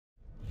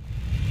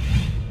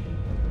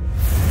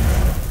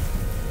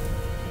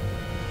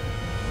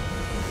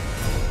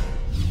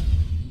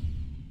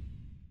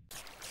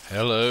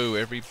Hello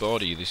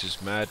everybody, this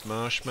is Mad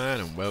Marshman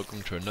and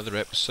welcome to another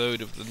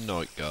episode of the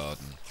Night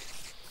Garden.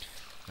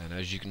 And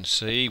as you can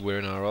see, we're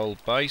in our old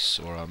base,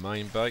 or our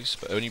main base,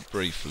 but only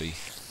briefly.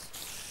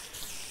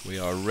 We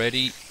are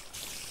ready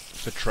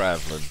for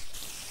travelling.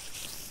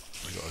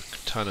 We've got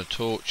a ton of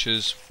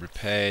torches,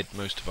 repaired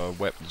most of our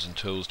weapons and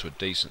tools to a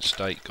decent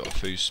state, got a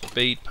few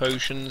speed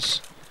potions.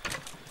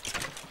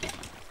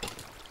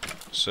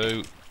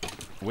 So,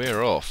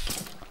 we're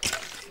off.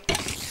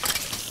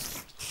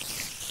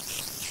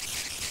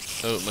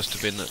 Oh, it must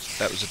have been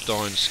that was a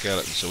dying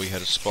skeleton, so we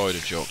had a spider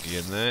jockey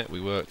in there.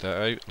 We worked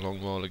that out a long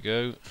while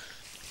ago.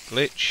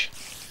 Glitch.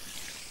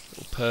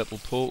 Little purple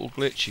portal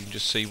glitch. You can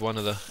just see one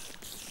of the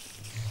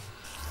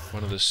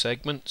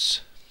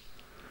segments.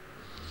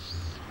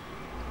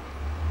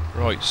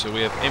 Right, so we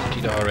have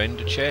emptied our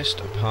ender chest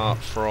apart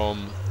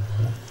from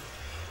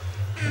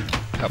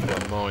a couple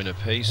of minor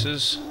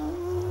pieces.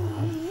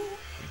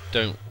 We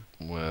don't,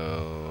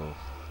 well,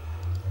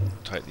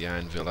 take the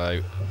anvil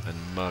out,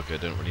 and mugger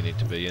don't really need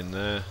to be in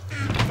there.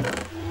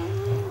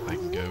 I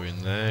can go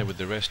in there with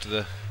the rest of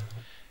the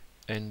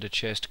ender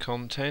chest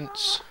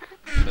contents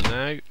for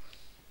now.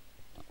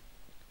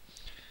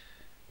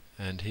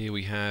 And here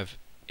we have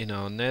in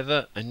our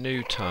nether a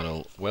new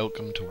tunnel.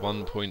 Welcome to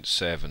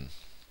 1.7.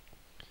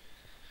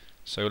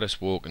 So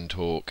let's walk and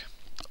talk.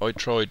 I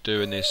tried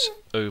doing this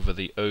over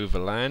the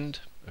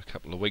overland a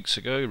couple of weeks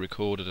ago,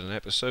 recorded an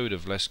episode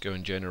of Let's Go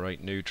and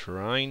Generate New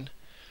Terrain,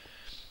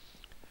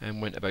 and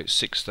went about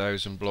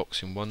 6,000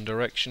 blocks in one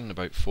direction,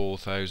 about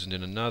 4,000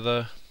 in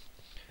another.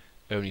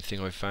 Only thing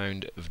I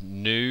found of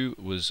new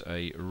was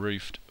a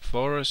roofed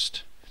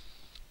forest.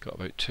 Got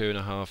about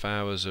 2.5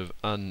 hours of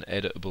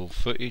uneditable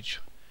footage,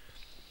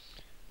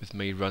 with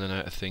me running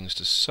out of things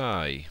to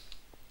say.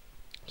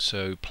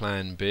 So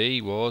plan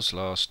B was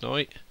last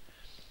night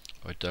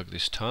I dug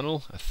this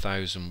tunnel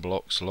 1,000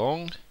 blocks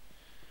long,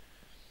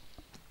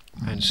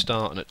 and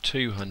starting at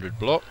 200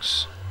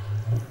 blocks,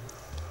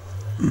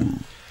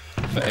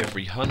 for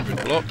every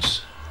 100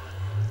 blocks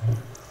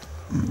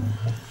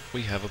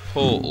we have a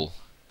portal.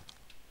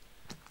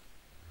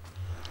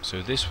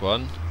 So this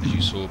one, as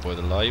you saw by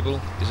the label,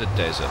 is a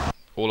desert.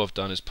 All I've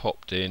done is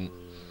popped in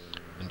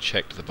and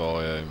checked the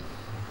biome.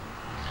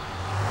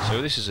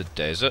 So this is a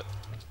desert,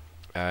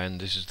 and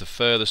this is the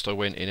furthest I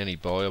went in any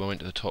biome. I went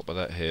to the top of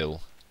that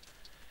hill,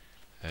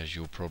 as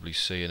you'll probably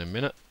see in a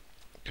minute,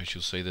 because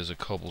you'll see there's a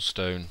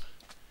cobblestone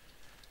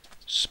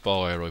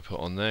spire I put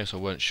on there, so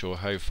I weren't sure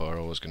how far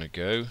I was going to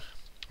go.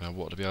 I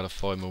wanted to be able to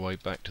find my way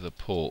back to the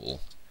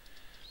portal,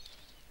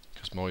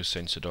 because my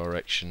sense of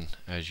direction,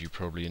 as you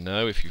probably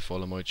know if you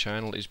follow my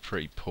channel, is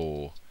pretty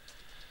poor.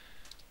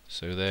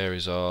 So there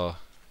is our,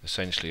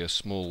 essentially a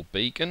small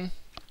beacon,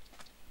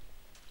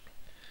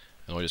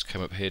 and I just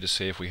came up here to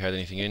see if we had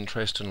anything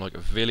interesting like a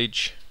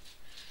village,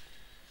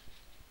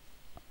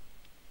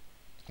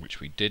 which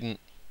we didn't,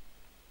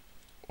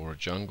 or a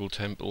jungle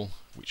temple,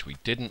 which we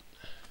didn't,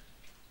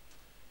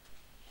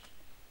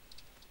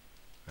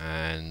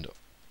 and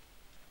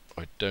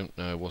I don't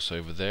know what's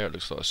over there. It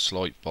looks like a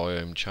slight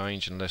biome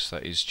change, unless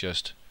that is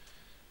just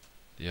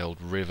the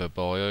old river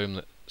biome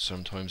that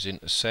sometimes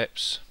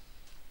intercepts.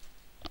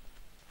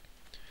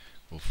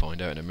 We'll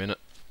find out in a minute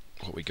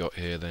what we got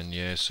here then.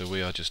 Yeah, so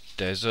we are just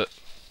desert.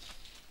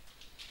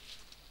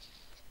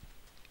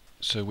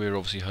 So we're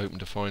obviously hoping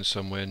to find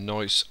somewhere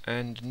nice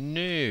and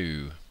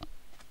new.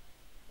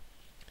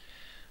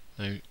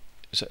 Now,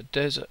 is that a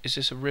desert? Is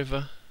this a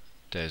river?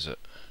 Desert.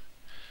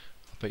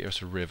 I bet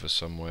there's a river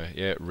somewhere.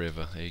 Yeah,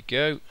 river. There you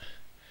go.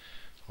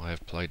 I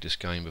have played this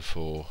game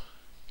before.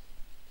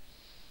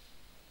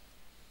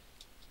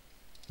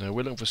 Now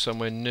we're looking for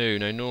somewhere new.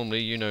 Now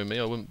normally, you know me,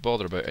 I wouldn't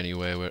bother about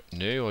anywhere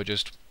new. I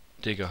just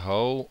dig a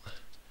hole,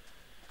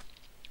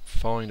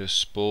 find a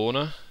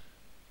spawner,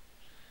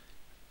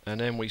 and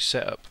then we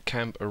set up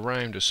camp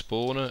around a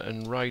spawner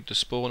and raid the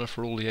spawner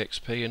for all the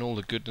XP and all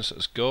the goodness that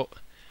it's got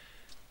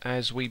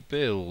as we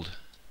build.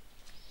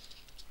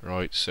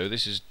 Right, so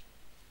this is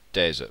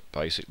desert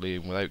basically,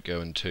 and without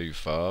going too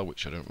far,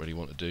 which I don't really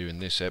want to do in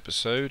this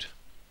episode,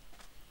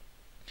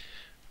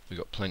 we've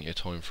got plenty of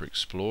time for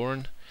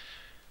exploring.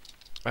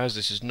 As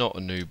this is not a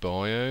new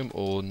biome,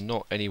 or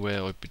not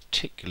anywhere I'm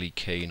particularly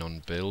keen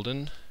on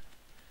building,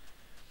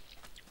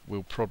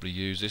 we'll probably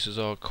use this as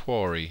our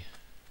quarry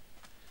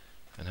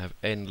and have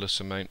endless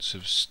amounts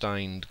of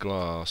stained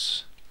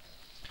glass.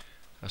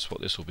 That's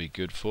what this will be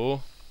good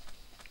for.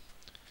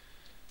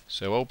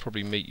 So I'll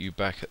probably meet you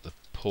back at the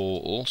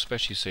portal,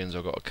 especially since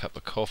I've got a cup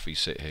of coffee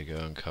sit here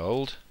going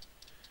cold.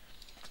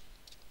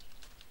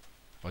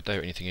 I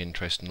doubt anything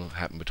interesting will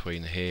happen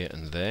between here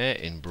and there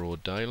in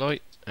broad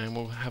daylight, and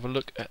we'll have a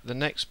look at the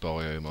next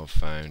biome I've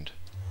found.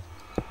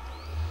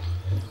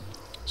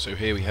 So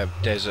here we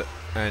have desert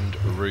and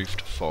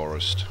roofed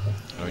forest.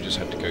 I just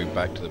had to go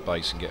back to the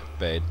base and get a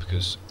bed,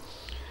 because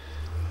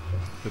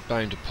we're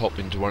bound to pop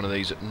into one of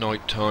these at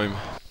night time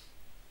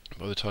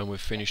by the time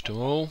we've finished them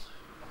all.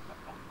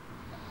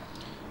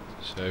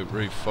 So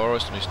roof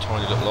forest on this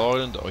tiny little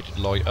island that I did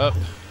light up,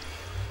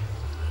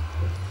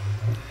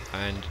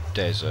 and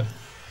desert.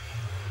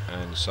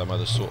 and some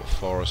other sort of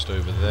forest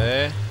over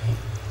there.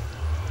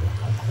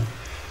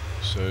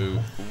 So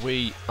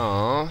we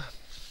are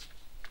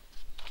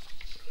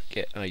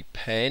get a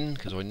pen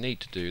because I need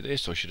to do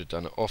this. I should have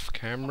done it off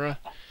camera.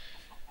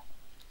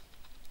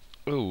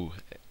 Ooh,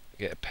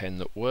 get a pen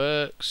that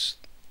works.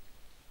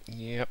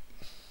 Yep.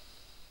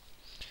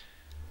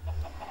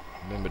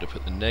 Remember to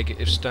put the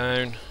negatives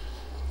down.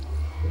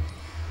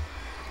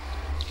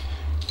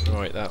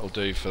 Right, that'll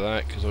do for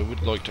that, because I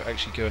would like to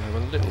actually go and have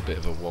a little bit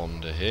of a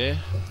wander here.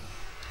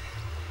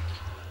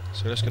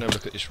 So let's go and have a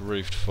look at this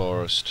roofed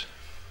forest.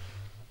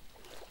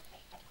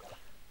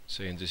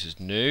 Seeing this is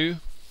new.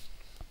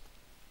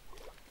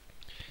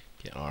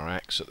 Get our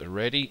axe at the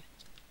ready.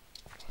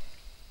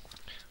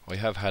 I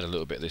have had a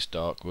little bit of this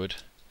dark wood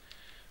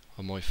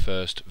on my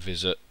first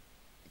visit,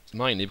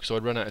 mainly because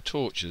I'd run out of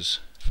torches.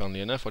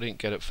 Funnily enough, I didn't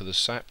get it for the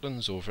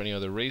saplings or for any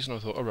other reason. I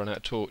thought I'd run out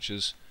of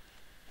torches.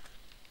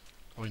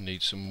 I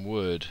need some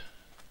wood.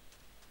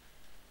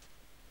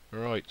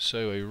 Right,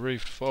 so a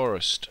roofed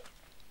forest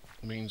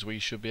means we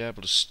should be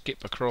able to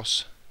skip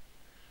across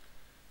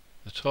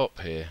the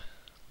top here,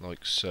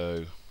 like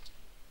so.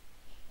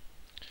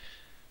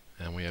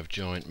 And we have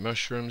giant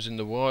mushrooms in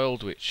the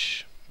wild,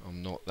 which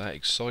I'm not that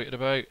excited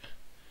about.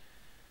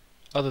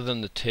 Other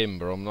than the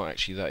timber, I'm not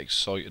actually that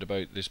excited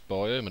about this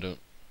biome. I don't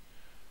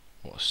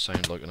want to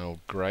sound like an old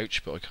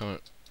grouch, but I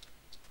can't.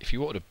 If you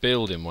wanted to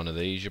build in one of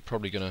these, you're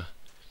probably going to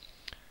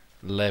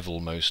level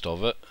most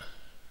of it,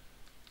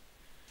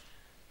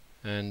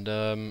 and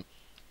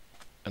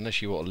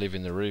unless you want to live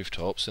in the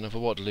rooftops. And if I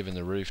want to live in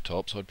the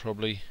rooftops, I'd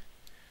probably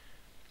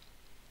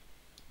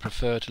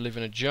prefer to live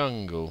in a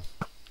jungle.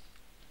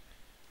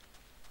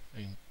 I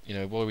mean, you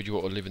know, why would you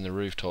want to live in the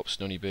rooftops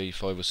and only be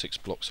 5 or 6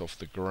 blocks off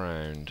the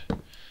ground?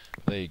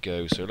 There you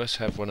go. So let's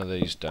have one of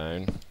these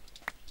down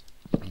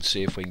and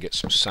see if we can get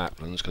some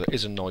saplings, because it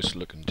is a nice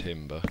looking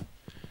timber.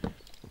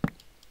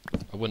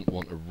 I wouldn't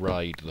want to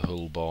raid the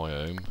whole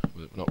biome,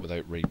 not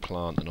without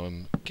replanting.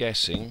 I'm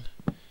guessing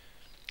that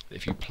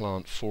if you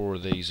plant 4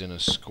 of these in a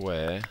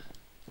square,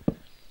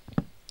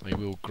 they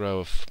will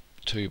grow a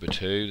 2 by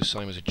 2, the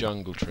same as a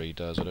jungle tree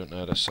does. I don't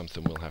know, that's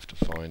something we'll have to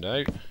find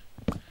out.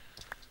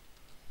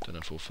 Don't know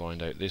if we'll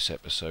find out this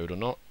episode or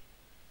not.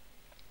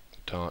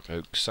 Dark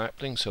oak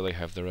sapling, so they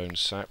have their own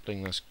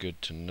sapling, that's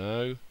good to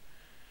know.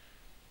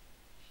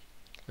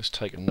 Let's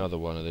take another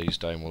one of these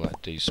down while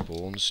that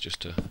despawns,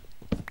 just to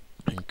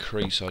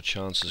increase our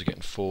chances of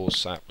getting 4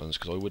 saplings,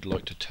 because I would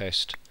like to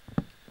test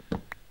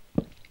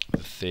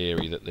the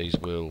theory that these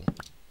will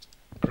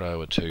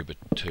grow a 2 by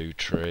 2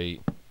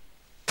 tree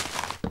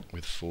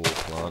with 4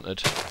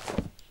 planted.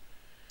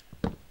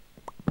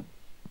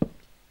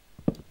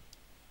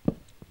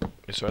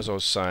 So as I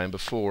was saying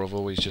before, I've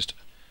always just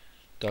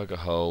dug a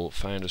hole,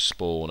 found a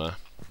spawner,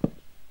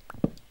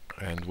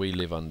 and we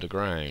live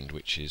underground,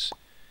 which is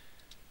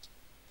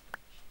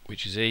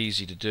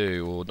easy to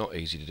do, or not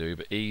easy to do,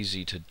 but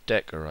easy to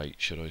decorate,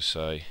 should I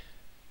say.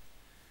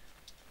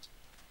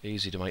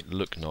 Easy to make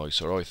look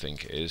nicer, I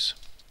think it is.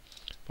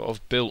 But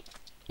I've built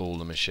all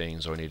the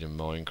machines I need in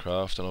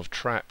Minecraft, and I've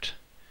trapped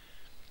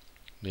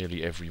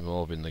nearly every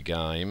mob in the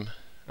game,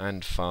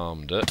 and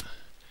farmed it,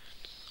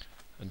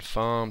 and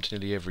farmed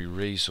nearly every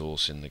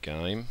resource in the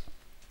game.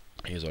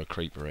 Here's our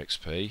creeper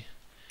XP.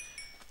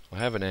 I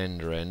have an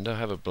ender, I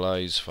have a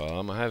blaze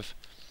farm, I have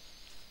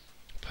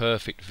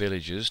perfect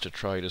villagers to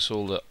trade us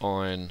all the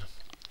iron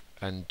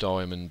and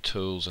diamond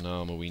tools and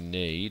armour we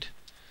need.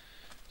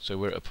 So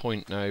we're at a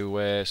point now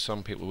where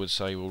some people would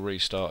say we'll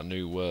restart a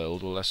new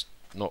world. Well, that's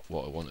not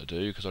what I want to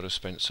do, because I'd have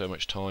spent so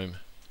much time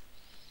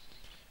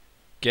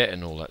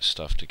getting all that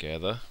stuff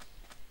together.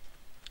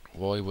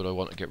 Why would I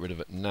want to get rid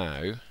of it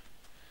now?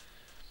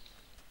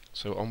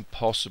 So I'm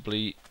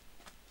possibly,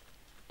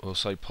 I'll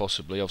say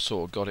possibly, I've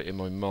sort of got it in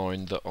my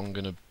mind that I'm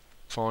going to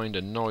find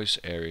a nice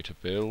area to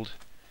build,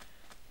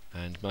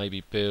 and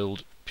maybe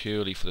build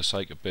purely for the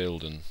sake of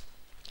building.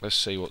 Let's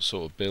see what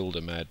sort of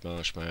builder Mad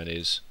Marshman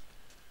is.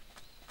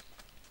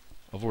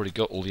 I've already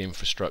got all the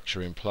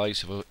infrastructure in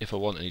place. If I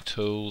want any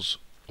tools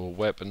or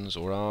weapons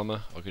or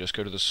armour, I could just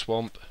go to the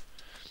swamp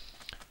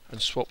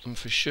and swap them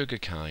for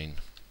sugarcane.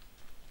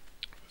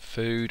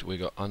 Food, we've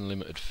got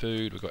unlimited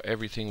food, we've got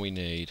everything we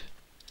need.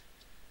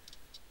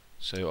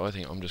 So I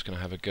think I'm just going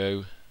to have a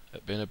go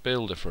at being a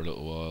builder for a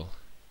little while.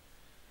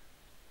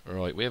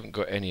 Right, we haven't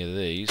got any of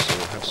these, so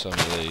we'll have some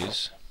of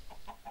these.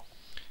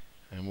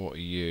 And what are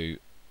you?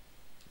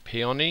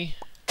 Peony?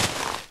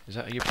 Is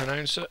that how you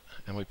pronounce it?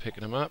 Am I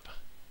picking them up?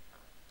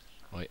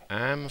 I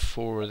am.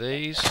 4 of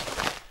these.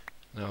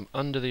 Now I'm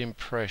under the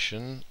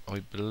impression, I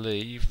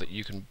believe, that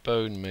you can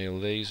bone meal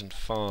these and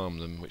farm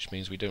them, which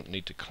means we don't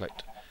need to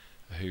collect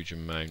a huge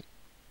amount.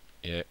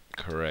 Yeah,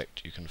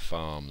 correct, you can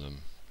farm them.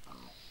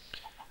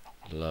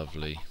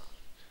 Lovely.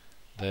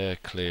 They're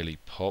clearly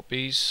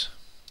poppies.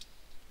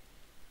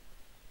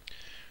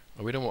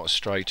 Well, we don't want to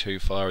stray too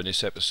far in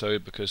this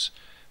episode, because,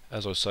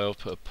 as I say, I've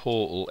put a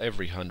portal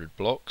every 100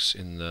 blocks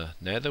in the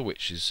nether,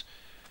 which is,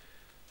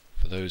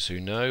 for those who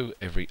know,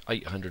 every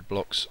 800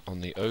 blocks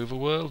on the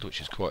overworld,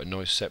 which is quite a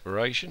nice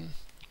separation.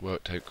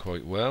 Worked out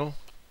quite well.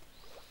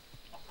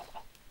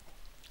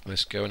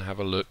 Let's go and have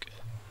a look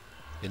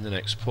in the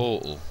next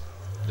portal.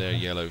 They're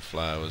yellow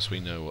flowers, we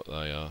know what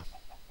they are.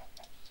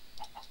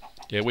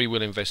 Yeah, we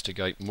will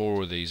investigate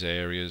more of these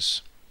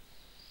areas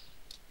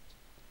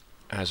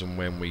as and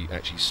when we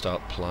actually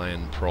start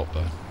playing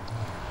proper.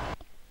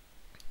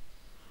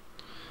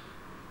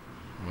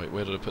 Right,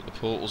 where did I put the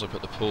portals? I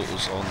put the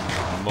portals on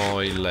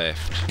my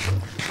left.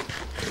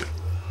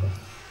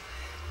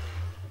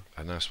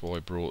 And that's why I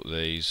brought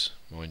these.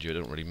 Mind you, it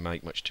doesn't really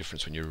make much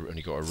difference when you've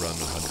only got to run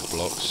 100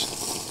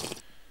 blocks.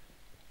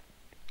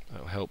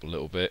 That'll help a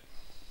little bit.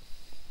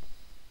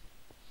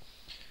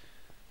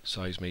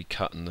 Saves me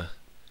cutting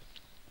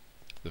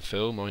the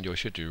fill. Mind you, I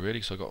should do really,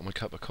 because I've got my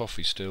cup of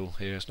coffee still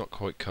here. It's not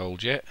quite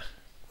cold yet.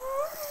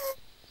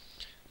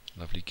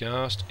 Lovely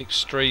ghast.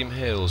 Extreme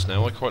Hills.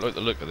 Now, I quite like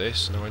the look of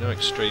this. Now, I know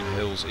Extreme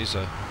Hills is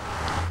a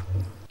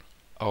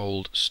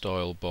old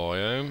style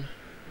biome.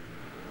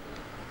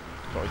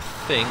 But I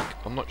think,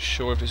 I'm not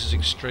sure if this is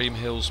Extreme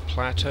Hills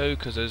Plateau,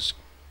 because there's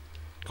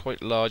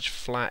quite large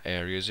flat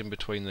areas in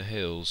between the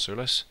hills. So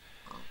let's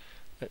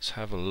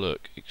have a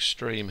look.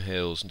 Extreme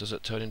Hills. And does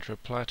it turn into a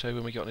plateau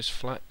when we get on this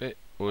flat bit?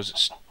 Or is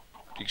it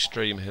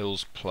Extreme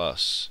Hills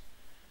Plus?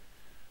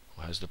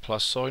 Or has the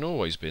plus sign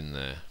always been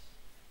there?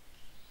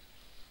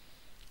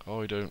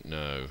 I don't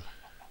know.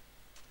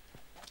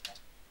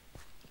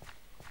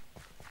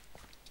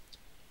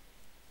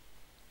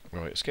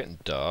 Right, it's getting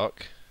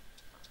dark.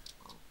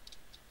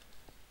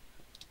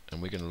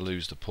 And we're going to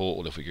lose the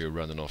portal if we go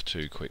running off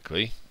too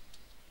quickly.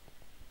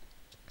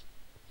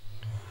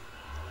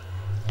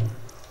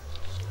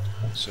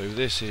 So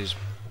this is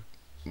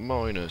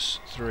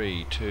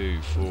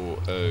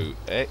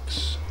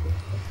 -3240x.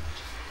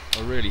 I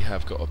really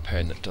have got a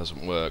pen that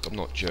doesn't work, I'm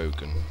not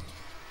joking.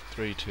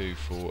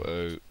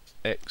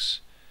 3240x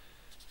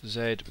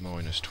Z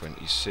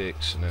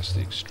 -26, and that's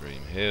the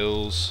Extreme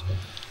Hills.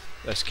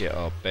 Let's get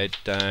our bed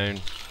down.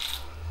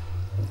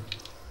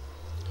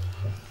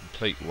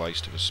 Complete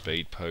waste of a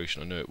speed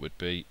potion, I knew it would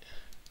be.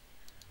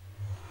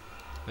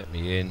 Let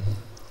me in.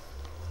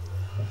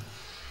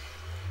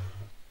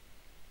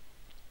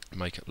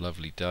 Make it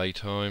lovely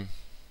daytime.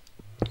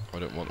 I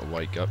don't want to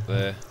wake up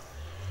there.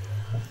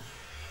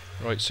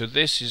 Right, so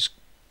this is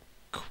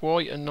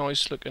quite a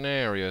nice looking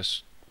area.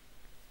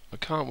 I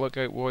can't work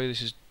out why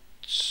this is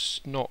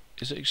not...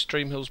 Is it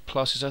Extreme Hills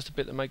Plus? Is that the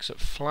bit that makes it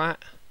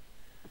flat?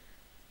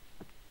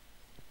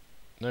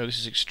 No, this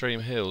is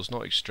Extreme Hills,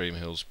 not Extreme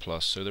Hills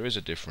Plus, so there is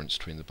a difference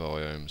between the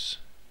biomes.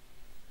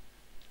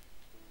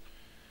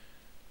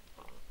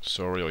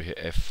 Sorry, I hit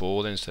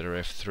F4 then instead of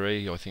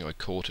F3. I think I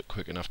caught it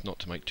quick enough not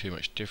to make too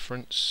much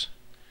difference.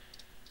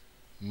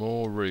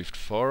 More roofed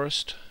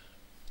forest.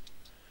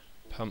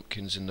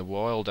 Pumpkins in the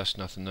wild, that's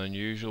nothing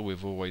unusual,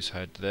 we've always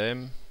had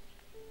them.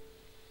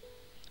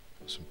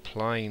 Got some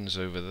plains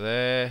over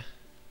there.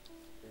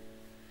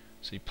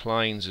 See,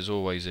 plains is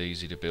always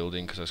easy to build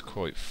in because that's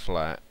quite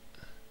flat.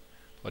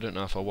 I don't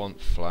know if I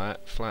want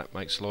flat. Flat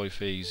makes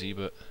life easy,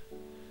 but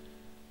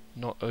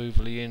not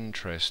overly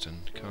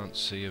interesting. Can't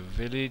see a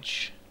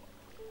village.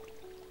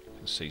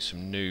 Can see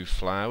some new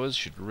flowers.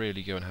 Should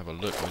really go and have a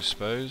look, I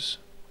suppose.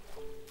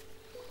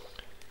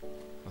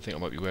 I think I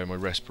might be wearing my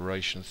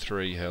Respiration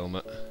 3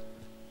 helmet.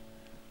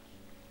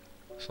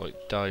 It's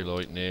like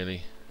daylight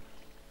nearly.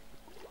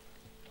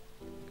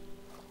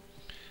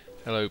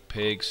 Hello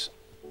pigs.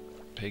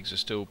 Pigs are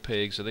still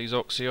pigs. Are these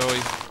Oxii?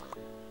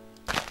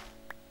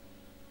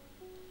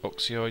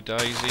 Oxii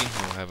Daisy?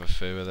 We'll have a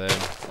few of them.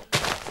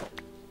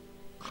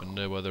 For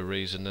no other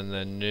reason than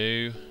they're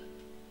new.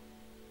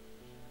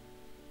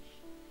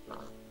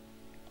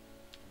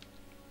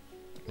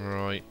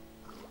 Right.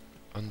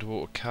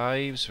 Underwater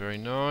caves, very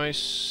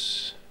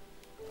nice.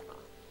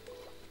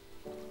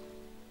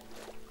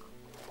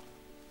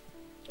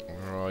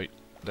 Right,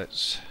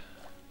 let's...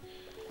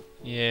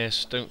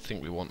 Yes, don't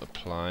think we want the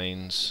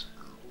plains.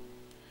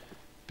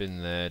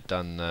 Been there,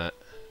 done that.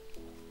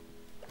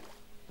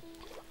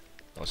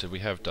 Like I said, we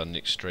have done the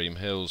Extreme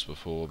Hills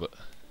before, but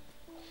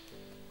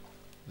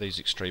these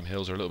Extreme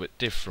Hills are a little bit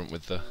different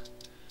with the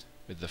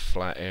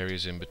flat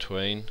areas in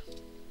between.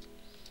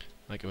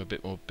 Make them a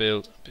bit more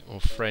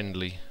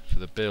friendly for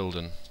the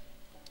building.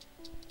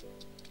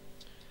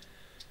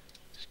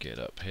 Let's get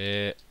up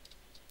here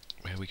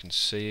where we can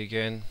see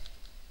again.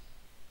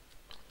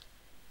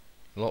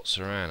 Lots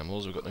of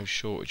animals, we've got no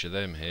shortage of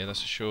them here,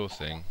 that's a sure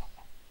thing.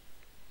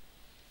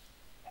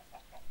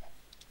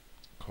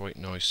 Quite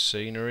nice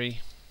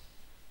scenery.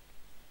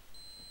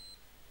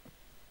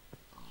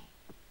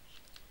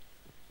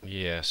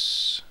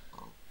 Yes.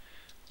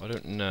 I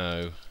don't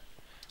know.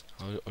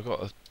 I've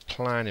got a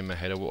plan in my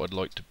head of what I'd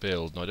like to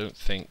build, and I don't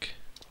think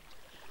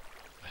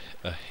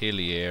a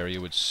hilly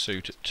area would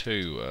suit it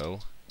too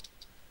well.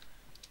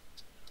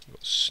 We've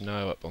got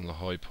snow up on the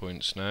high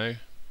points now.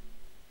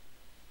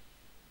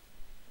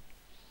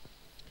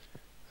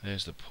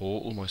 There's the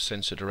portal. My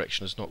sense of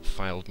direction has not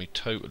failed me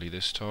totally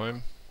this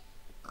time.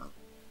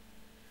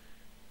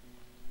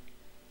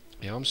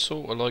 Yeah, I'm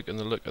sort of liking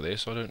the look of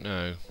this, I don't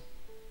know.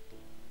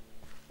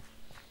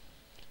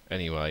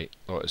 anyway,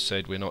 like I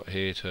said, we're not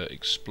here to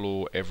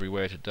explore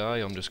everywhere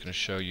today. I'm just going to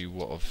show you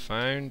what I've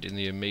found in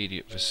the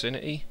immediate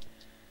vicinity.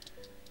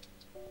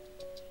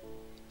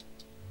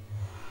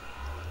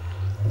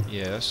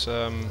 Yes,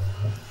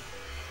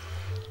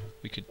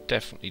 we could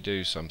definitely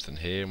do something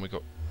here, and we've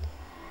got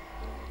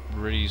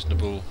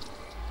reasonable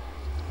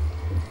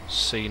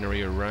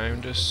scenery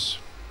around us,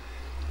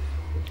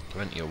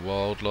 plenty of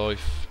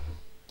wildlife.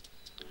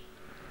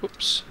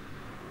 Whoops.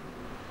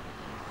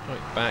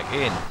 Right, back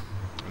in,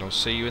 and I'll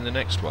see you in the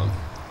next one.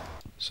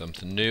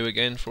 Something new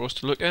again for us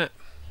to look at.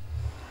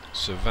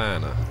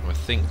 Savannah. I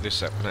think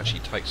this one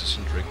actually takes us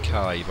into a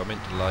cave. I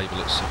meant to label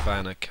it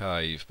Savannah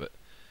Cave, but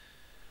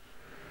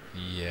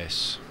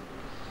yes,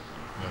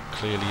 we're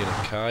clearly in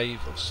a cave.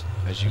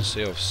 As you can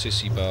see, I've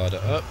sissy barred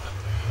it up,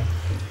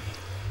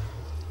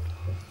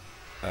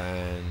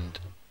 and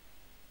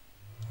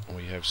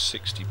we have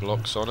 60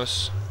 blocks on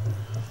us.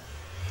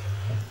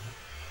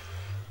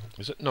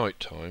 Is it night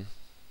time?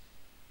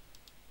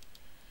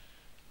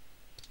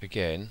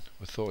 Again,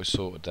 I thought I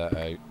sorted that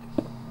out.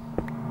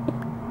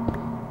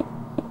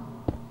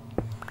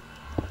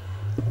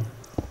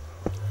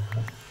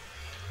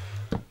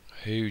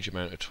 Huge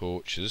amount of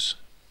torches.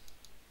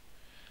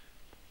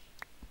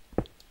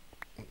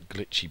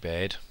 Glitchy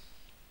bed.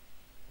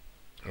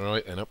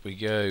 Right, then up we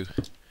go.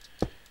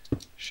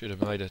 Should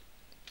have made a...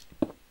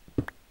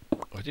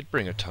 I did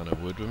bring a ton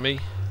of wood with me.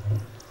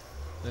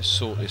 Let's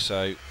sort this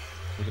out.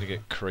 We're going to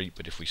get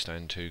creeped if we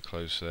stand too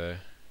close there.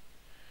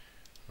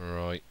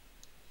 Right.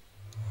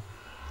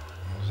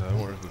 So I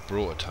wonder if we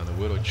brought a ton of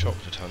wood. I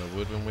chopped a ton of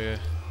wood when we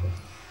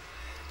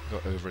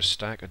got over a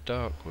stack of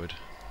dark wood.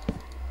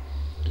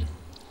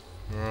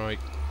 Right.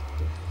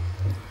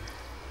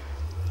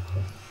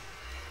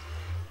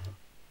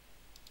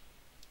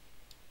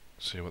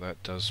 See what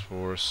that does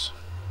for us.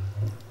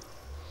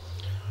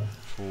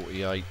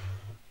 48.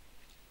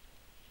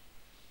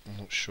 I'm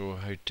not sure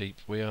how deep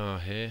we are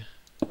here.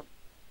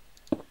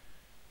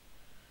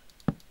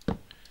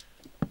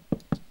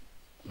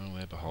 Oh,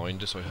 they're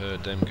behind us. I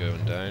heard them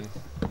going down.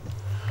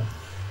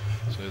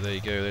 So there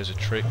you go. There's a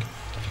trick.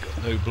 If you've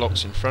got no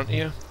blocks in front of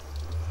you,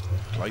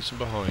 place them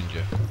behind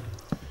you.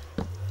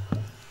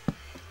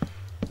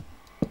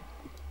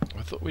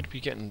 I thought we'd be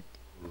getting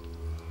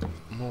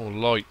more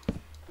light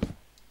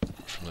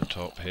from the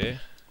top here.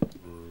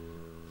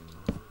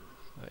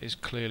 That is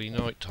clearly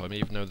night time,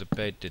 even though the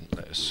bed didn't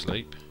let us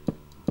sleep.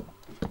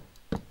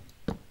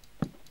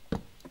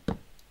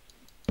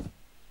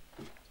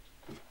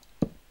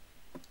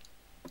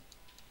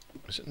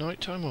 Is it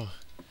night time, or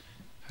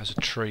has a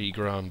tree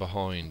grown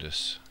behind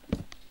us?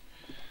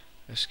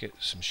 Let's get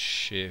some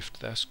shift.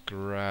 That's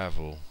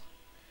gravel.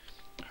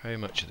 How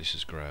much of this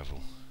is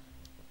gravel?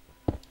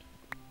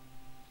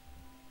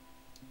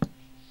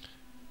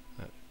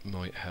 That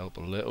might help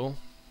a little.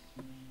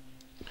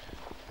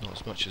 Not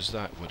as much as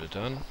that would have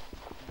done.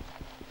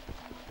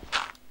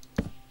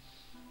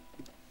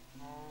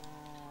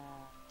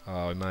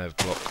 Oh, I may have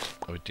blocked.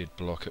 I did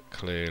block it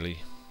clearly.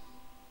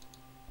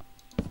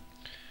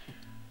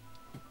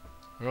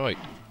 Right,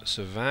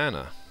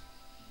 Savannah.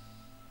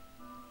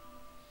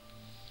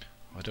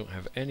 I don't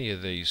have any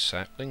of these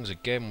saplings.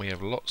 Again, we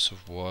have lots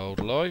of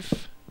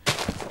wildlife.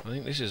 I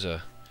think this is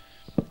a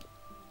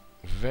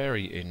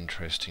very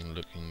interesting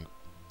looking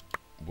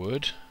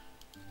wood.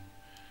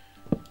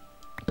 We're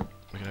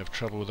going to have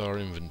trouble with our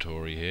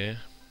inventory here.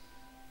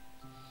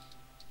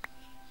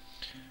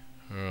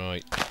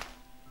 Right.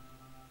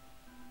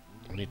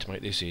 We need to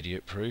make this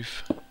idiot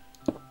proof.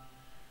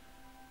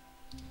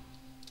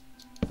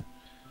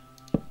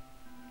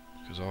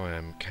 Because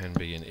I can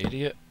be an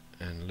idiot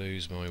and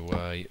lose my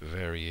way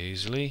very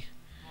easily.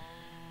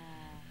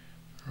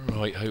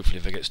 Right, hopefully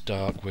if it gets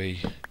dark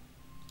we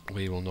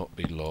will not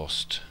be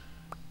lost.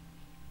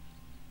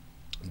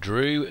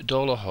 Drew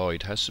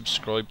Dollarhide has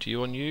subscribed to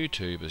you on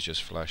YouTube, has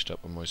just flashed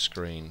up on my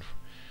screen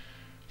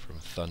from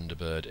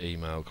Thunderbird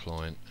email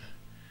client.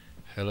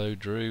 Hello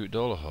Drew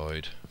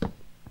Dollarhide.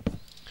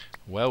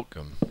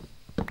 Welcome.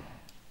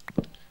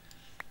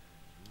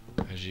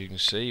 As you can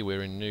see,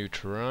 we're in new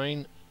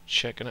terrain,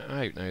 checking it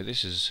out. Now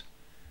this is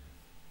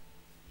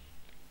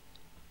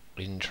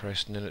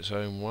interesting in its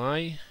own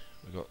way.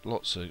 We've got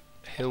lots of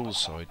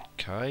hillside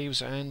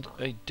caves and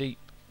a deep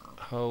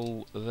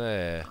hole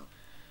there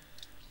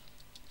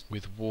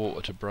with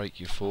water to break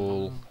your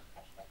fall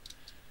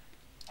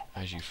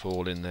as you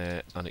fall in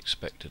there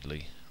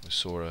unexpectedly. We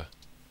saw a,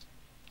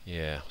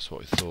 yeah, that's what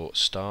we thought,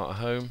 starter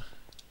home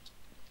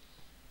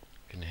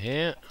in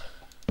here.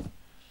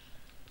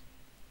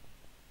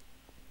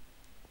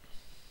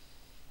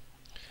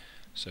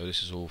 So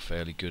this is all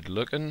fairly good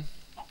looking,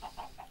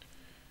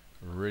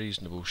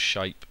 reasonable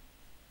shape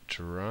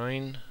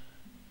terrain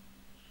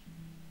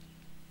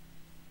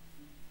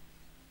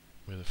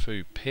with a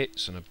few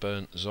pits and a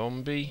burnt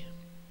zombie.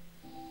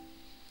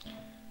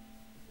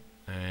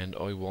 And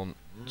I want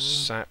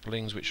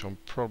saplings, which I'm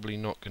probably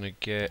not going to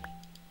get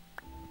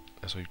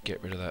as I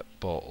get rid of that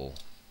bottle.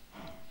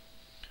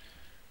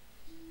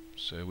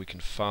 So we can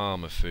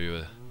farm a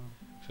few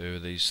for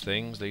these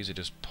things. These are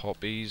just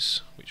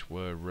poppies, which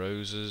were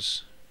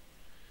roses.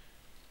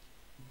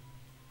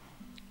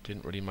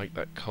 Didn't really make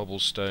that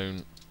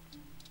cobblestone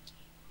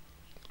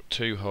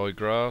too high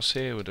grass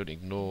here. We don't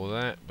ignore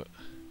that, but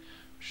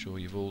I'm sure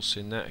you've all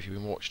seen that if you've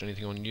been watching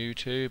anything on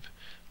YouTube.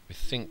 We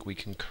think we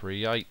can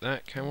create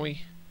that, can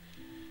we?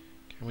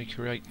 Can we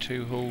create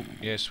two hall?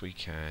 Yes, we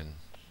can.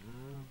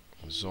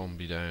 A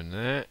zombie down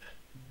there.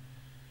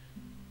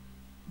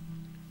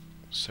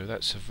 So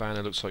that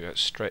savannah looks like that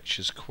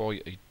stretches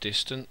quite a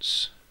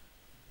distance.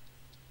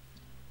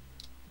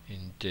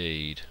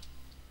 Indeed.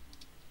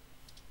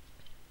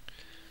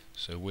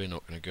 So we're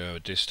not going to go a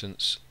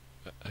distance.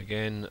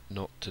 Again,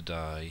 not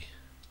today.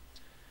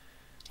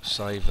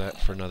 Save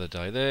that for another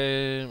day.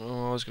 There,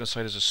 oh, I was going to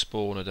say there's a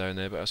spawner down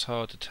there, but it's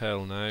hard to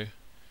tell now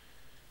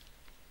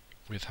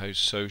with how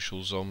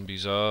social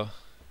zombies are.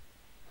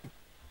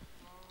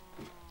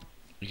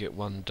 You get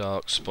one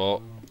dark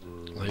spot,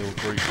 they all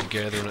group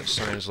together and it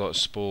sounds like a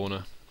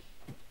spawner.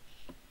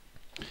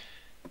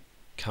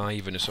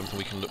 Caving is something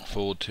we can look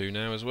forward to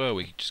now as well.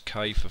 We can just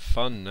cave for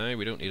fun now.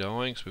 We don't need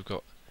iron because we've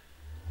got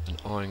an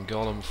iron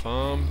golem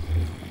farm.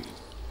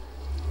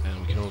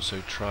 And we can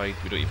also trade.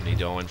 We don't even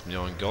need iron from the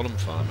iron golem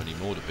farm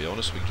anymore, to be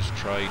honest. We can just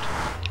trade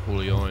all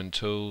the iron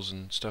tools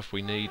and stuff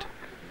we need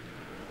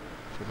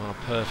from our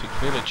perfect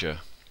villager.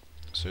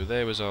 So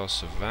there was our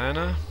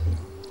savannah.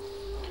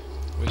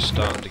 We're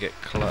starting to get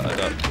cluttered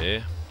up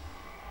here.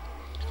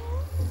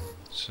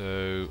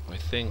 So I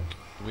think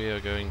we are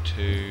going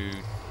to...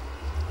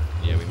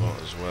 yeah, we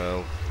might as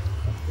well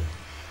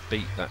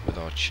beat that with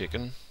our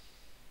chicken.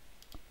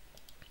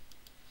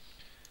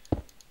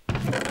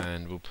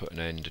 And we'll put an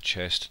ender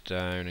chest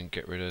down and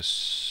get rid of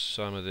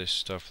some of this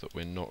stuff that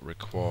we're not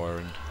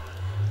requiring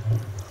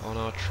on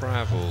our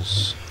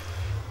travels.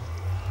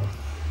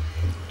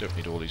 Don't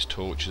need all these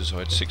torches. I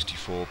had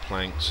 64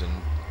 planks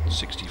and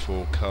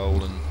 64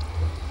 coal and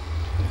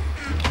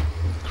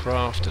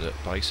crafted it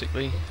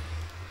basically.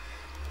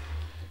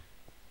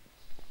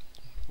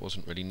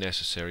 Wasn't really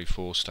necessary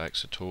 4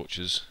 stacks of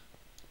torches.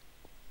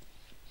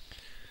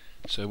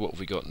 So what have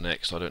we got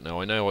next? I don't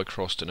know. I know I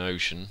crossed an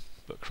ocean,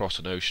 but crossed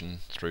an ocean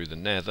through the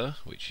nether,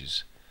 which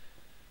is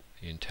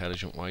the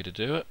intelligent way to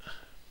do it.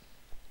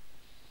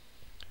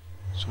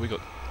 So we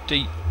got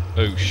deep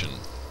ocean,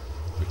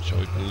 which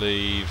I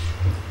believe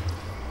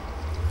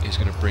is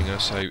going to bring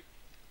us out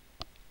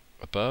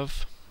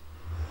above.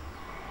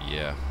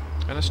 Yeah,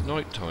 and it's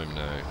night time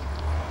now.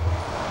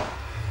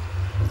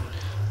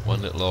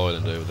 One little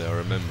island over there, I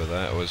remember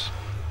that. I was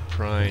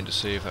praying to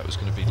see if that was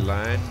going to be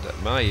land.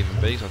 That may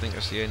even be, so I think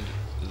that's the end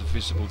of the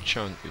visible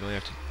chunk. We may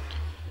have to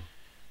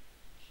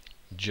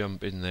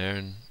jump in there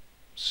and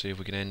see if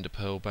we can end a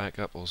pearl back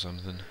up or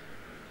something.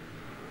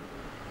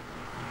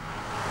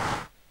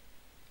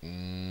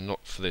 Not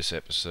for this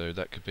episode,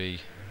 that could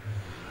be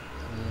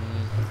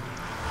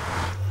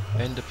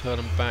ender pearl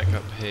and back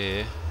up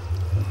here.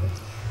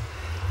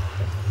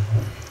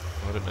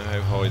 I don't know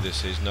how high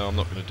this is. No, I'm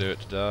not going to do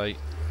it today.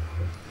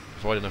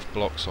 If I had enough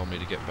blocks on me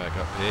to get back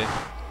up here,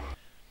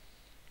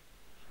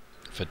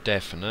 for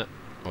definite,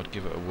 I'd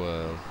give it a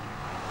whirl.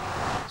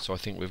 So I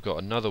think we've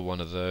got another one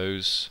of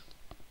those,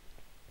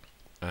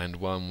 and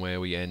one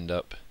where we end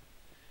up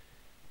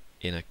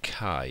in a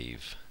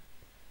cave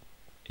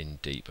in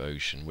deep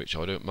ocean, which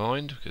I don't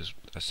mind because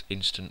that's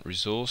instant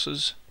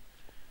resources.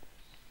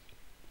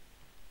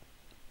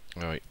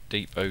 Right,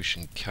 deep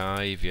ocean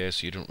cave,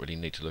 yes, you don't really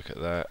need to look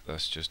at that.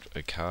 That's just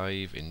a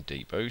cave in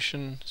deep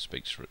ocean,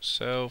 speaks for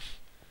itself.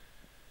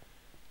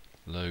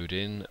 Load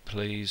in,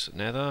 please,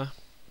 nether.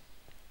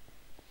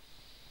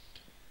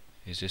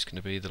 Is this going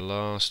to be the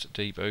last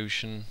deep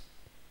ocean?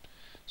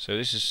 So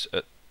this is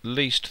at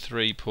least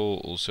 3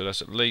 portals, so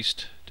that's at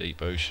least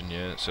deep ocean,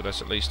 yeah. So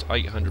that's at least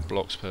 800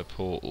 blocks per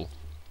portal.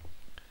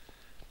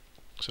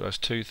 So that's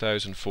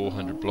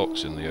 2,400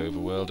 blocks in the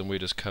overworld, and we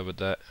just covered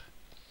that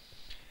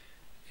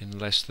in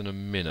less than a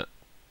minute.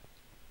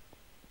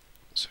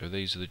 So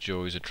these are the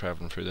joys of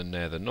travelling through the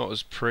nether. Not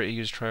as pretty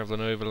as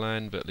travelling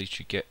overland, but at least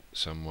you get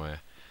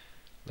somewhere.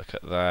 Look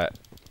at that.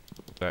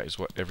 That is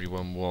what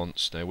everyone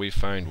wants. Now we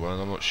found one,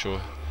 I'm not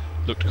sure,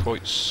 looked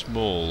quite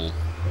small.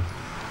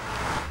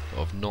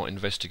 I've not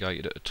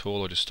investigated it at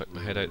all, I just stuck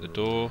my head out the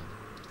door.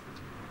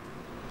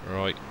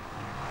 Right.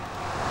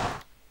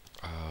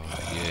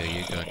 Oh yeah,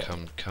 you're gonna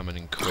come coming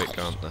in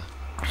quick, aren't they?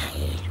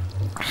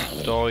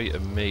 Die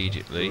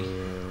immediately.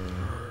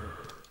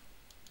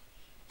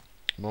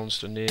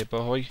 Monster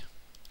nearby.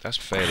 That's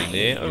fairly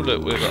near. Oh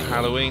look, we've got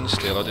Halloween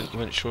still. I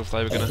wasn't sure if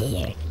they were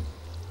gonna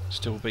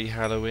still be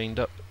Halloweened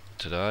up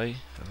today.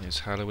 I think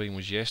Halloween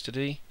was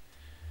yesterday.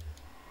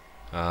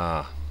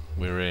 Ah,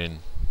 we're in.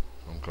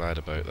 I'm glad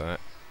about that.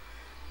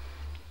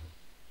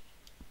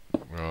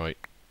 Right,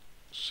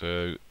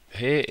 so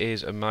here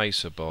is a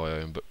mesa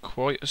biome, but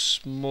quite a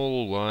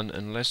small one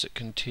unless it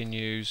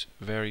continues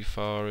very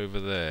far over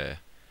there.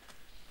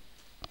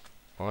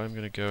 I'm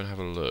going to go and have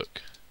a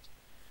look,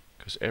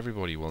 because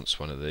everybody wants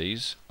one of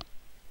these,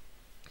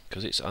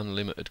 because it's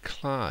unlimited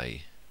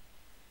clay.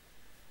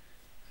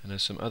 And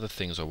there's some other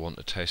things I want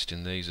to test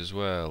in these as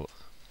well.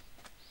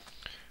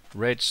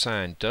 Red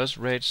sand. Does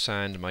red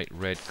sand make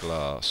red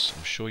glass?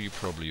 I'm sure you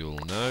probably all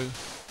know,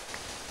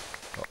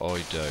 but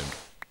I don't.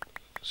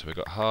 So we've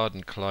got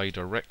hardened clay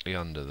directly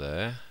under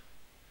there.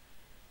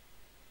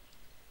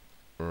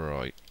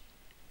 Right.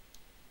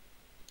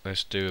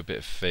 Let's do a bit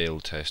of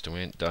field testing. We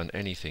ain't done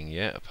anything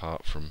yet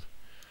apart from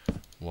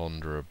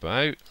wander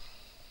about.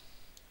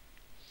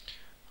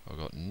 I've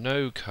got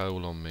no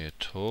coal on me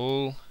at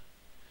all,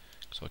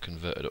 so I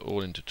converted it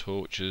all into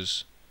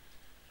torches.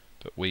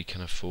 But we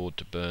can afford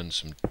to burn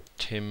some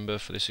timber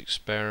for this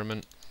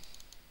experiment.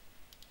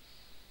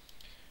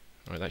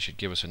 Right, that should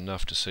give us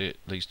enough to see at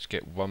least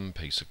get one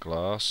piece of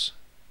glass.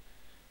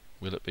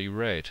 Will it be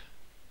red?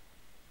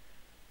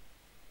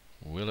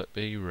 Will it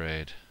be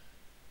red?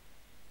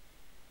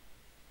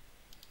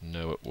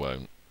 No, it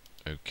won't.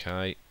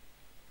 Okay.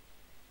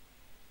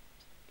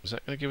 Is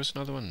that going to give us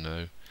another one?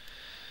 No.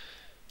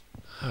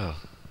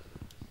 Oh.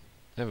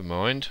 Never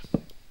mind.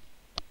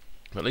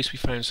 But at least we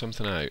found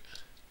something out.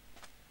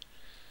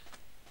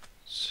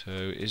 So,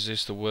 is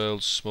this the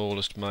world's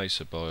smallest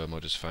mesa biome I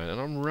just found? And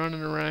I'm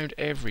running around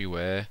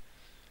everywhere.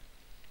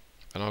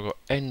 And I've got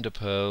ender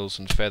pearls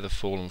and feather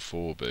fallen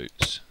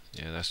foreboots.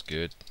 Yeah, that's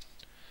good.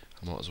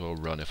 I might as well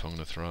run if I'm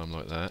going to throw them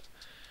like that.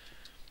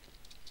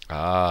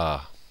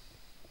 Ah!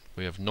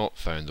 We have not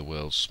found the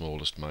world's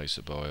smallest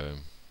mesa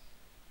biome.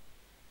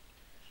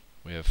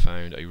 We have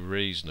found a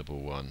reasonable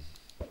one.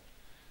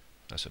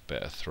 That's a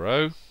better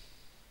throw.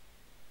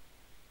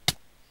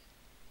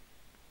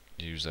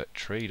 Use that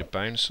tree to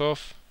bounce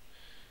off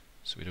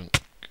so we don't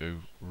go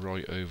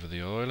right over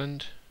the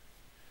island.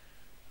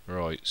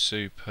 Right,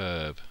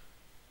 superb.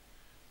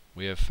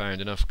 We have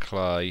found enough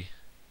clay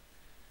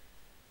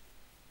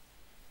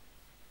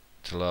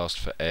to last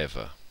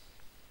forever,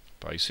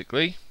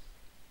 basically.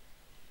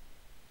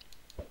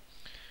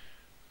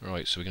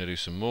 Right, so we're going to do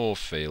some more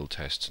field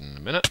tests in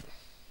a minute.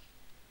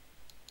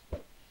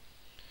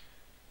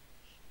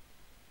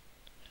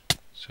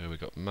 So we've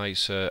got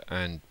mesa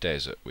and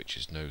desert, which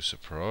is no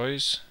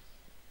surprise.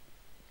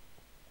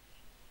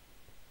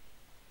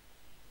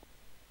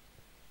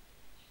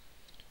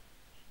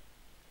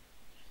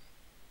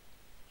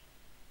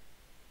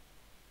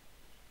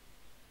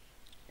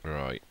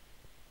 Right,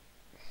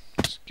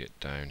 let's get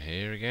down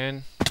here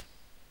again.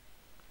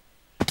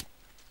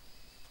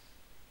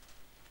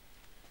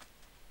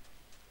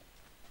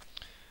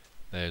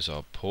 There's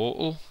our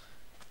portal.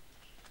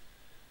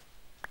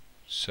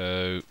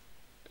 So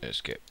let's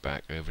get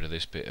back over to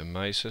this bit of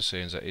mesa,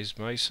 seeing as that is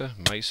mesa.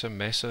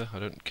 Mesa, I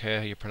don't care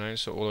how you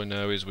pronounce it. All I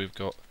know is we've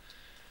got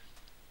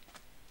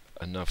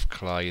enough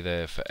clay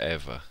there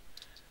forever.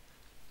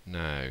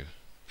 Now,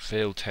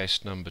 field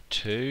test number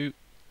 2.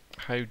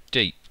 How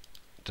deep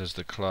does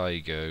the clay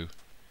go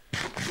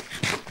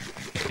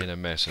in a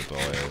mesa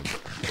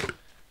biome?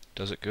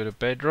 Does it go to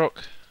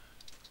bedrock?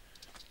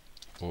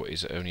 Or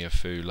is it only a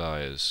few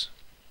layers?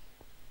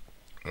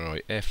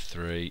 Right,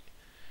 F3.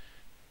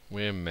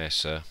 We're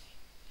mesa.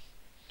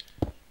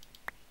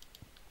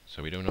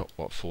 So we do not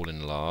want fall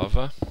in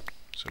lava.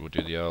 So we'll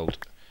do the old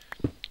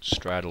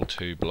straddle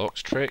 2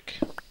 blocks trick.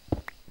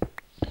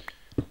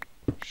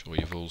 I'm sure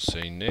you've all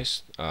seen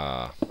this.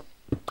 Ah.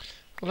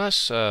 Well, that's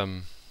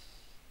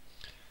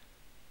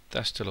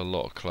still a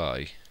lot of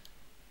clay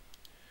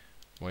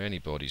by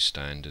anybody's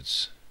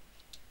standards.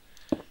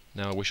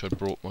 Now I wish I'd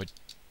brought my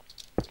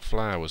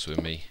flowers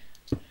with me,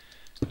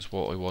 because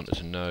what I wanted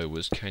to know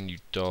was, can you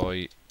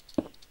dye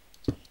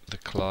the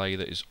clay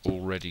that is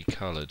already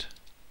coloured?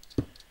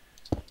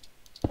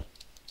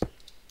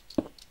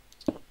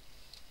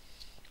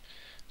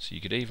 So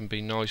you could even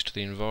be nice to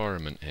the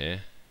environment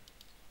here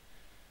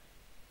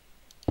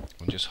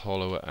and just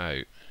hollow it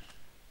out.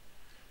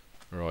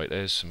 Right,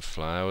 there's some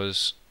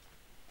flowers.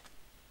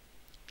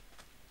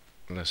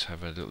 Let's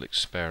have a little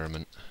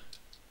experiment.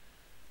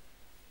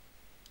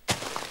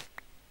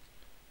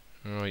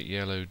 Right,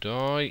 yellow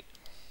dye.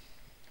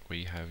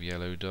 We have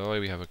yellow dye,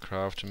 we have a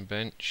crafting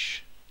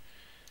bench.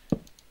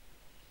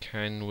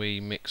 Can we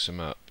mix them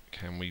up?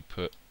 Can we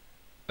put...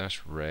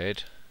 that's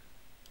red.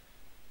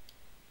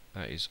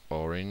 That is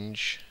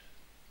orange.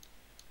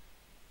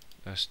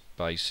 That's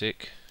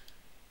basic.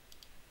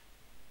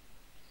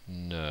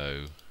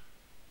 No.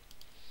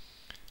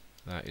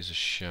 That is a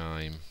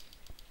shame.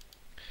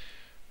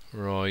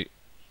 Right,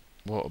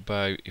 what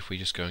about if we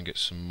just go and get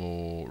some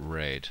more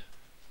red?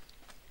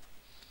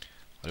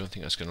 I don't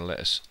think that's going to let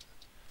us.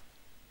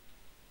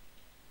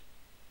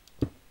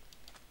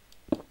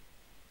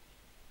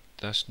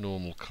 That's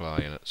normal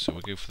clay in it, so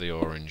we'll go for the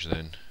orange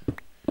then.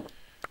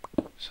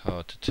 It's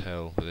hard to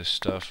tell with this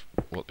stuff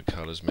what the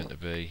colour's meant to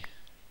be.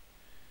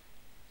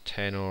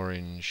 10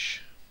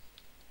 orange.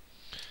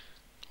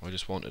 I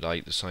just wanted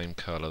 8 the same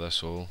colour,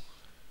 that's all.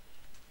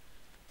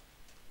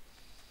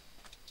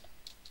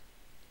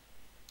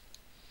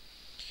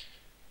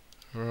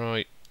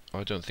 Right,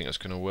 I don't think that's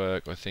going to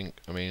work. I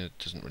mean, it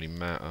doesn't really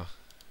matter.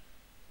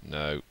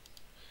 No.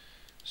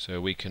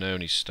 So we can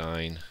only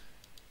stain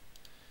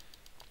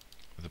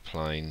with a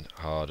plain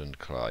hardened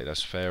clay.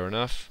 That's fair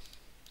enough.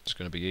 It's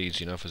going to be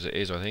easy enough as it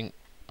is, I think.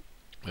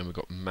 And we've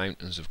got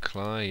mountains of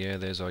clay. Yeah,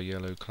 there's our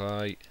yellow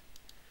clay.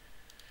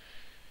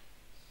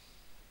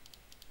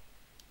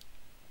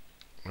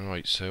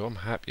 Right, so I'm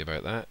happy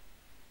about that.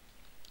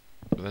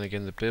 But then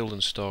again, the build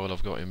and style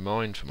I've got in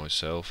mind for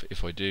myself,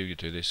 if I do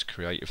this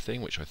creative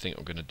thing, which I think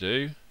I'm going to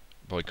do.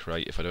 By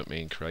creative, I don't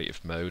mean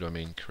creative mode, I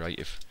mean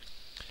creative,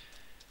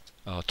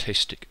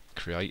 artistic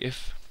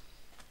creative.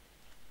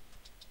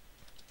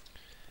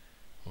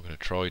 I'm going to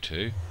try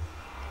to.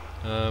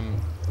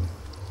 I'm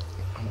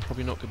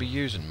probably not going to be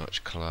using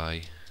much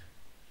clay.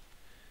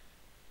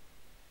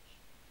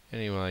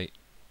 Anyway,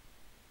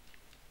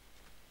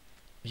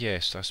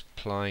 yes, that's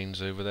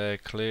plains over there.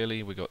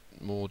 Clearly, we got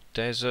more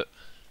desert.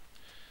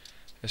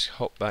 Let's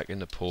hop back in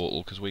the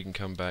portal because we can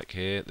come back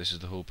here. This is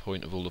the whole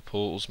point of all the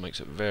portals.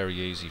 Makes it very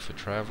easy for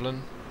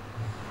travelling.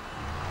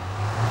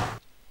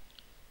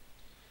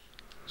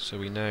 So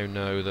we now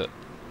know that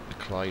the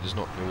clay does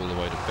not go all the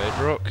way to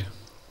bedrock.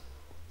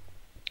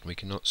 We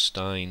cannot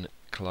stain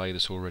clay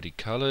that's already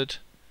coloured.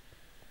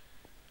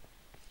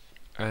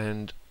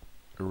 And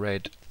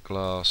red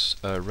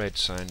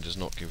sand does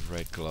not give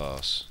red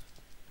glass.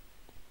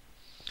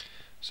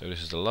 So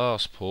this is the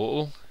last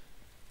portal.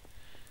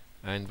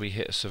 And we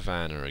hit a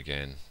savanna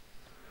again,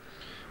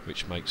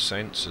 which makes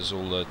sense as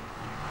all the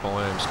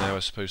biomes now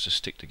are supposed to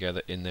stick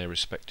together in their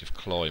respective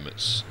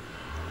climates.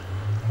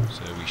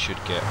 So we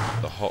should get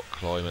the hot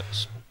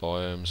climates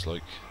biomes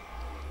like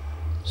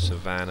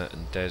savanna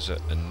and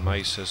desert and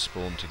mesa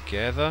spawn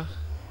together.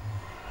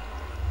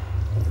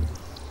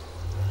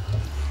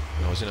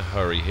 And I was in a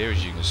hurry here,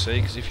 as you can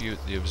see, because if you,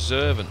 the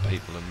observant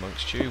people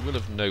amongst you, will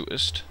have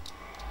noticed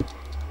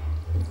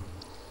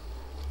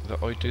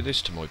that I do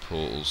this to my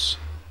portals.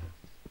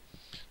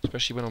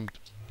 Especially when I'm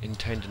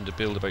intending to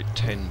build about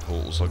 10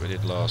 portals like I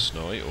did last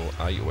night, or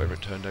 8 or whatever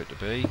it turned out to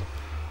be.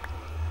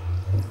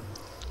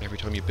 Every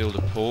time you build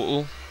a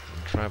portal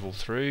and travel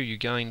through, you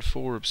gain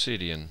 4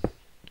 obsidian.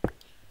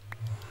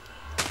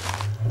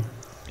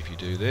 If you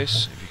do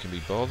this, if you can be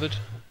bothered,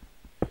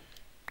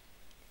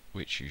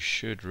 which you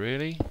should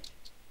really,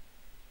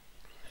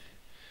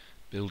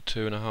 build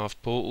 2.5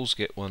 portals,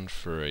 get 1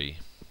 free.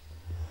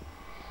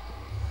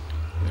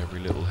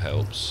 Every little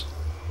helps.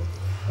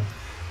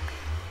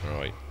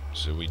 Right,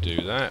 so we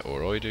do that,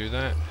 or I do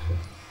that.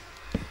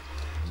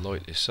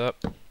 Light this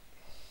up.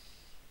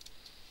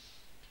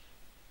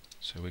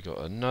 So we got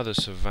another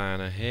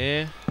savanna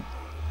here,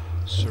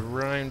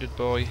 surrounded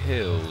by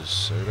hills.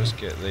 So let's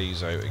get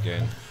these out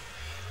again.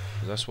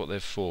 That's what they're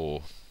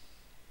for.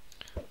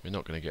 We're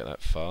not going to get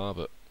that far,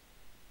 but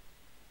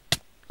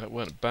that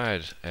weren't a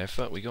bad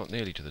effort. We got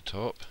nearly to the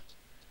top.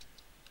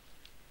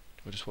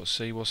 We just want to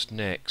see what's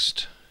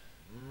next.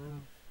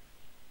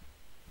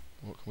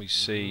 What can we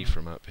see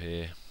from up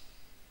here?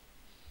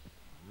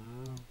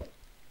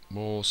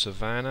 More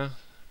savanna.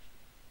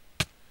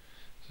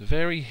 It's a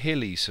very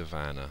hilly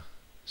savanna.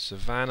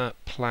 Savanna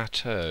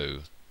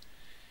plateau.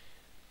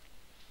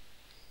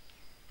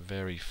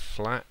 Very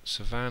flat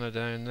savanna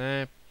down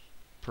there,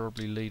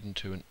 probably leading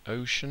to an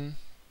ocean.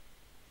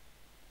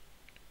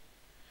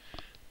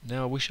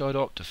 Now I wish I'd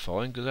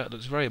Optifine, because that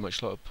looks very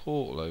much like a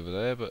portal over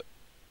there, but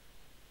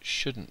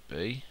shouldn't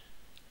be.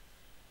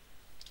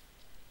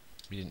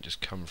 We didn't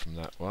just come from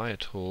that way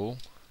at all.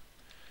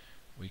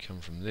 We come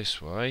from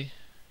this way.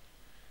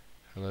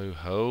 Hello,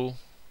 hole.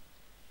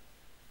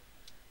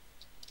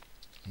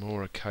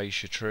 More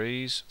acacia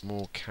trees,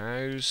 more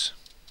cows.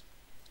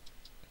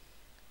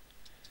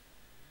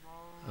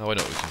 Oh, I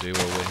know what we can do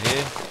while we're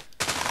here.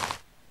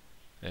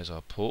 There's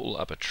our portal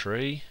up a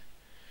tree.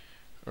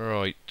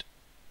 Right.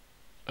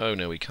 Oh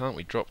no, we can't.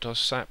 We dropped our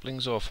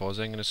saplings off. I was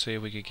then going to see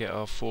if we could get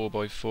our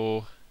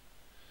 4x4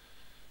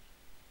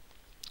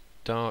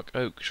 dark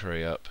oak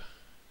tree up.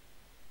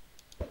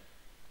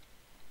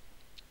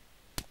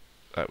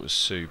 That was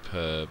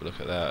superb. Look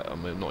at that.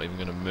 I'm not even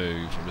going to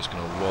move. I'm just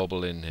going to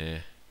wobble in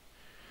here.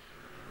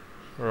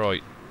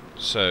 Right.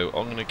 So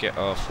I'm going to get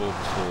our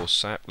 4x4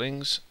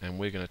 saplings, and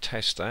we're going to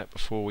test that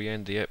before we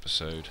end the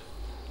episode.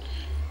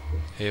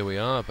 Here we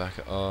are, back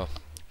at our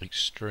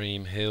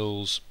Extreme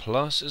Hills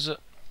Plus, is it?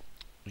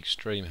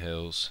 Extreme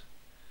Hills.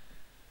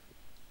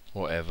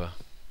 Whatever.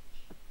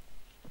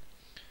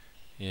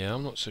 Yeah,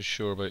 I'm not so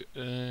sure about...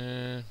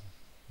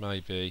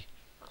 maybe.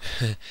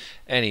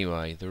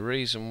 Anyway, the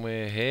reason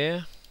we're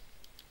here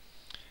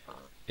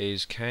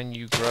is, can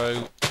you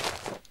grow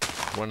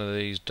one of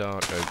these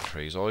dark oak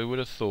trees? I would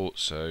have thought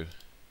so.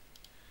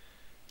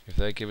 If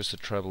they give us the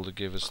trouble to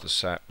give us the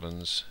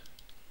saplings.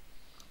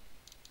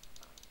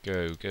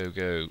 Go, go,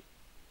 go.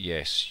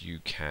 Yes, you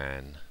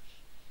can.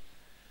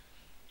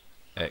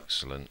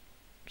 Excellent.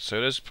 So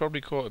there's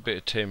probably quite a bit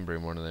of timber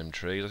in one of them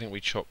trees. I think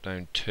we chopped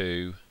down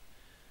 2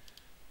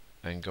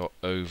 and got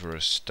over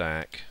a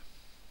stack.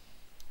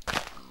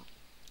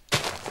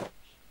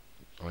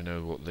 I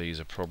know what these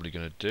are probably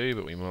going to do,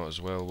 but we might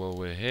as well while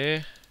we're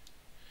here.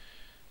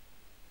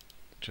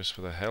 Just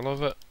for the hell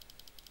of it.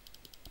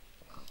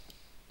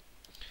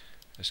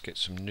 Let's get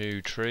some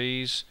new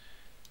trees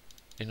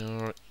in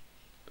our...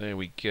 There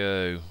we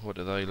go. What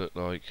do they look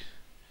like?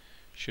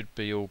 should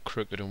be all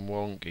crooked and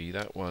wonky.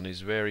 That one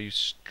is very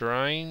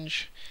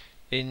strange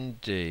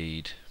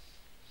indeed.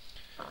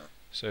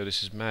 So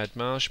this is Mad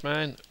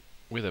Marshman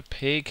with a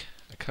pig,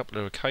 a couple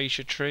of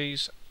acacia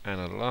trees and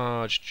a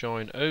large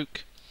giant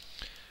oak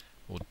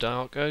or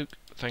dark oak.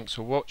 Thanks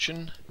for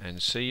watching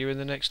and see you in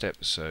the next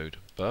episode.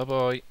 Bye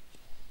bye.